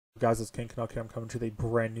Guys, it's KingCanuck here. I'm coming to a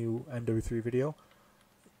brand new MW3 video.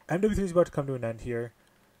 MW3 is about to come to an end here.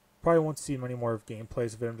 Probably won't see many more of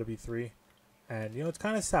gameplays of MW3. And, it's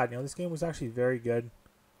kind of sad. This game was actually very good.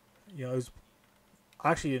 I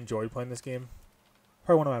actually enjoyed playing this game.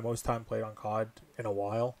 Probably one of my most time played on COD in a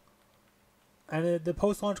while. And the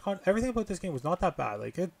post-launch content, everything about this game was not that bad.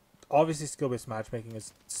 Obviously skill-based matchmaking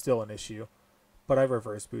is still an issue. But I have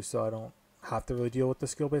reverse boost, so I don't have to really deal with the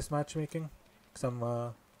skill-based matchmaking.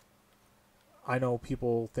 Because I know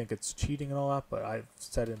people think it's cheating and all that, but I've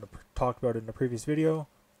talked about it in a previous video.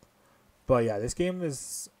 But yeah, this game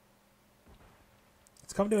it's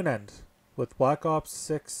come to an end with Black Ops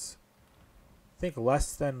 6. I think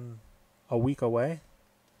less than a week away.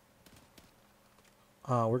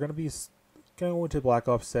 We're gonna be going into Black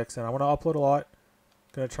Ops 6, and I want to upload a lot.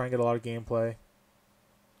 Gonna try and get a lot of gameplay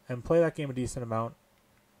and play that game a decent amount.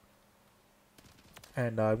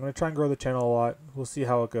 And I'm gonna try and grow the channel a lot. We'll see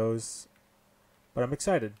how it goes. But I'm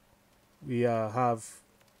excited. We have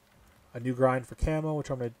a new grind for camo, which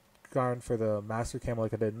I'm going to grind for the master camo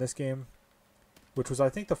like I did in this game. Which was, I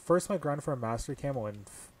think, the first time I grinded for a master camo in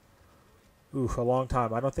a long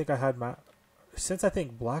time. I don't think I had... Since I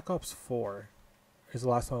think Black Ops 4 is the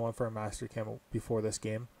last time I went for a master camo before this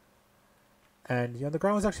game. And, the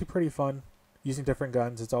grind was actually pretty fun. Using different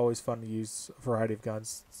guns. It's always fun to use a variety of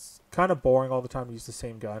guns. It's kind of boring all the time to use the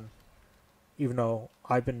same gun. Even though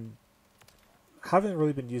haven't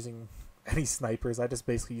really been using any snipers. I just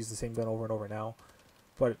basically use the same gun over and over now.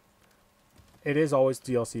 But it is always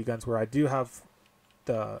DLC guns, where I do have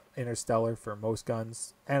the Interstellar for most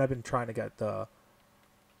guns, and I've been trying to get the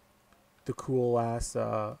cool ass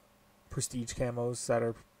prestige camos that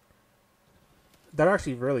are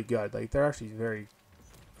actually really good. They're actually very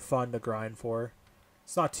fun to grind for.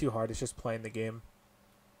 It's not too hard. It's just playing the game.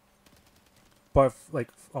 But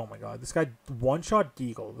oh my god, this guy one-shot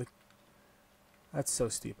Deagle. That's so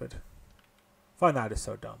stupid. I find that is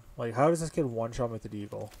so dumb. How does this kid one-shot with the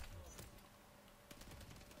Deagle?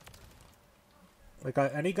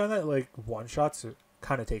 Any gun that one-shots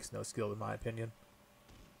kind of takes no skill in my opinion.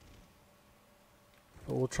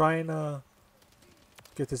 But we'll try and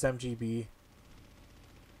get this MGB.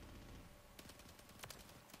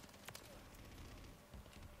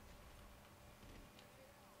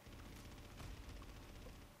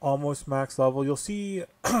 Almost max level. You'll see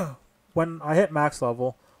when I hit max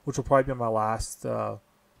level, which will probably be my last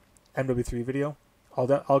MW3 video,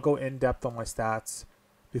 I'll go in depth on my stats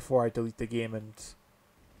before I delete the game and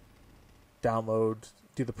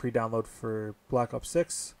do the pre-download for Black Ops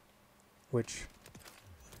 6, which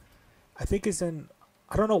I think is in,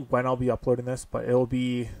 I don't know when I'll be uploading this, but it'll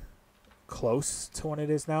be close to when it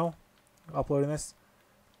is now, uploading this.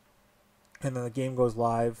 And then the game goes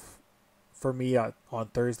live for me on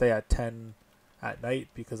Thursday at 10 at night,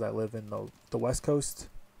 because I live in the West Coast.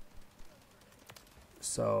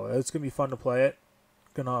 So it's going to be fun to play it.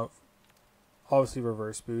 Gonna obviously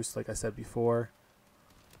reverse boost, like I said before.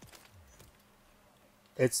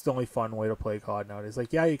 It's the only fun way to play COD nowadays.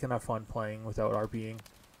 Yeah, you can have fun playing without RBing,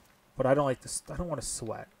 but I don't like this. I don't want to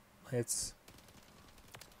sweat.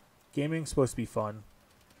 Gaming's supposed to be fun,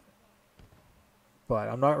 but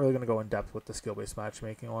I'm not really going to go in depth with the skill-based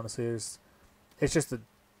matchmaking, honestly. It's just the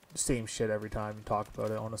same shit every time you talk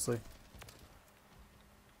about it, honestly.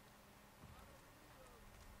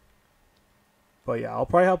 But yeah, I'll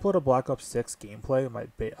probably upload a Black Ops 6 gameplay,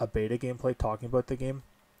 a beta gameplay talking about the game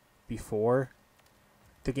before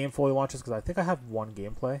the game fully launches, because I think I have one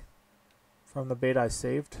gameplay from the beta I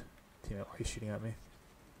saved. Teammate, why are you shooting at me?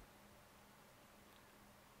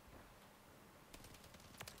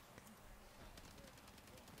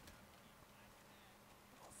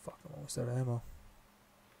 Oh, fuck, I'm almost out of ammo.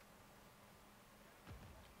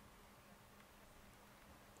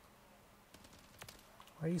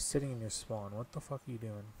 Why are you sitting in your spawn? What the fuck are you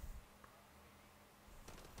doing?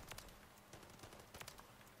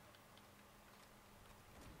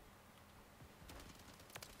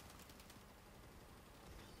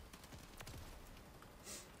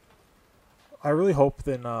 I really hope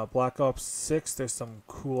in Black Ops 6 there's some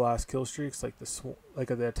cool ass kill streaks, like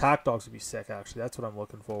the attack dogs would be sick. Actually, that's what I'm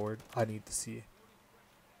looking forward. I need to see.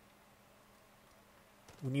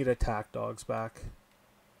 We need attack dogs back.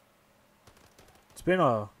 It's been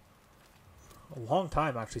a long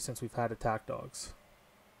time, actually, since we've had attack dogs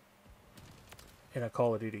in a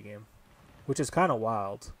Call of Duty game, which is kind of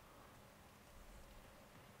wild.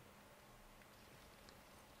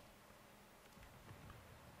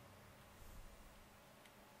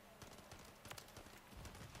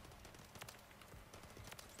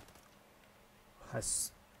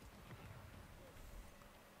 Has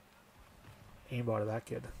aimbot of that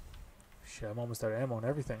kid. Shit, I'm almost out of ammo and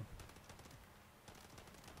everything.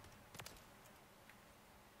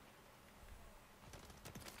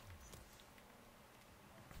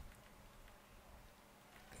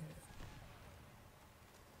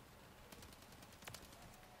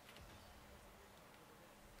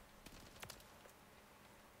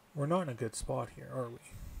 We're not in a good spot here, are we?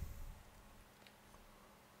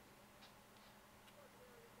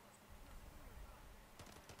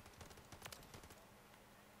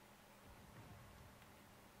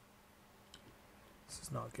 This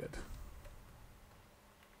is not good.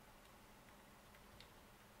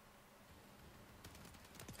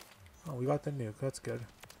 Oh, we got the nuke. That's good.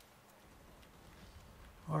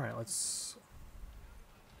 Alright, let's...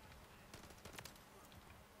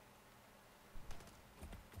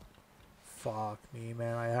 Fuck me,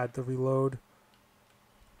 man. I had to reload.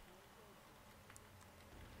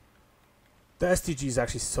 The STG is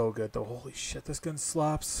actually so good, though. Holy shit, this gun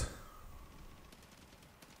slaps.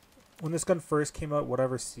 When this gun first came out,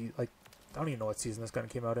 whatever season... Like, I don't even know what season this gun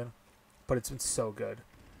came out in. But it's been so good.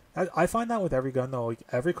 I find that with every gun, though. Like,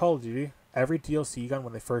 every Call of Duty, every DLC gun,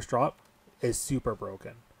 when they first drop, is super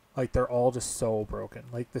broken. Like, they're all just so broken.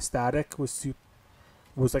 Like, the static was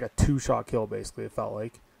like a 2-shot kill, basically, it felt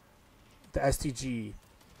like. The STG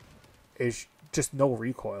is just no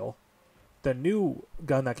recoil. The new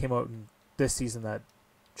gun that came out in this season that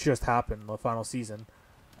just happened, the final season,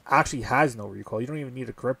 actually has no recoil. You don't even need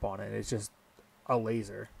a grip on it. It's just a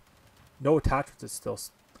laser. No attachments is still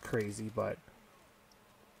crazy, but...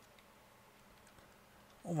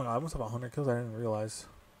 Oh my god, I almost have 100 kills. I didn't realize.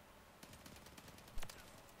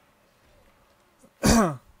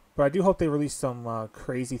 But I do hope they release some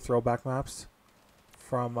crazy throwback maps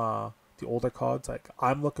from the older CODs. Like,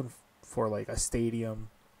 I'm looking for like a stadium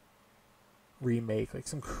remake, like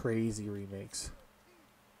some crazy remakes.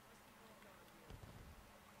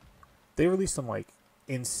 They released some like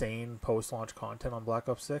insane post-launch content on Black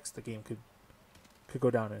Ops 6. The game could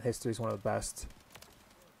go down in history as one of the best.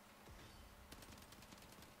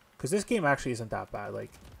 Because this game actually isn't that bad.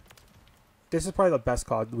 Like, this is probably the best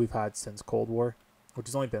COD we've had since Cold War, which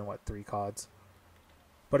has only been, what, 3 CODs.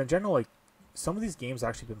 But in general, like, some of these games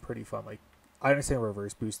actually been pretty fun. Like, I understand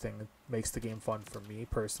reverse boosting makes the game fun for me,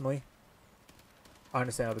 personally. I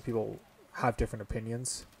understand other people have different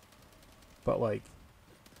opinions. But, like,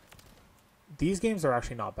 these games are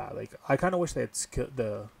actually not bad. Like, I kind of wish they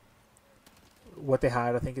had what they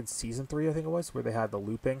had, I think, in Season 3, I think it was, where they had the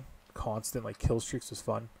looping. Constant, like, kill streaks was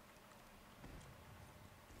fun.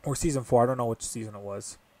 Or Season 4, I don't know which season it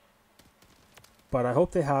was. But I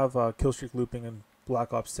hope they have kill streak looping in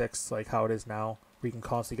Black Ops 6, like how it is now, where you can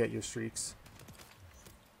constantly get your streaks.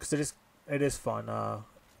 Because it is fun,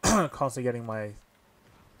 constantly getting my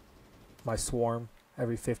swarm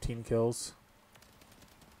every 15 kills.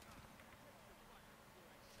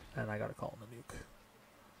 And I gotta call him a nuke.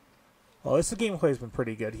 Well, this gameplay has been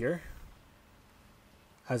pretty good here,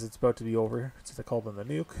 as it's about to be over, since I called him the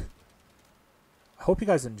nuke. I hope you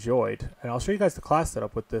guys enjoyed, and I'll show you guys the class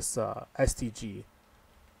setup with this STG.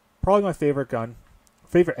 Probably my favorite gun,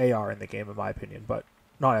 favorite AR in the game in my opinion, but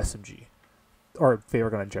not SMG. Or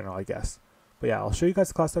favorite gun in general, I guess. But yeah, I'll show you guys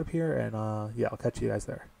the class setup here, and yeah, I'll catch you guys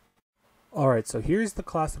there. Alright, so here's the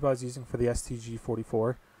class that I was using for the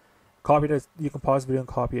STG-44. Copy it, you can pause the video and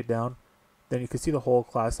copy it down. Then you can see the whole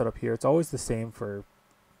class setup here. It's always the same for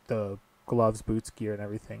the gloves, boots, gear, and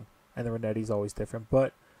everything. And the Renetti is always different,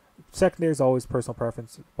 but secondary is always personal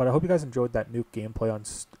preference. But I hope you guys enjoyed that nuke gameplay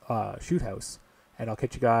on Shoot House, and I'll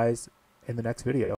catch you guys in the next video.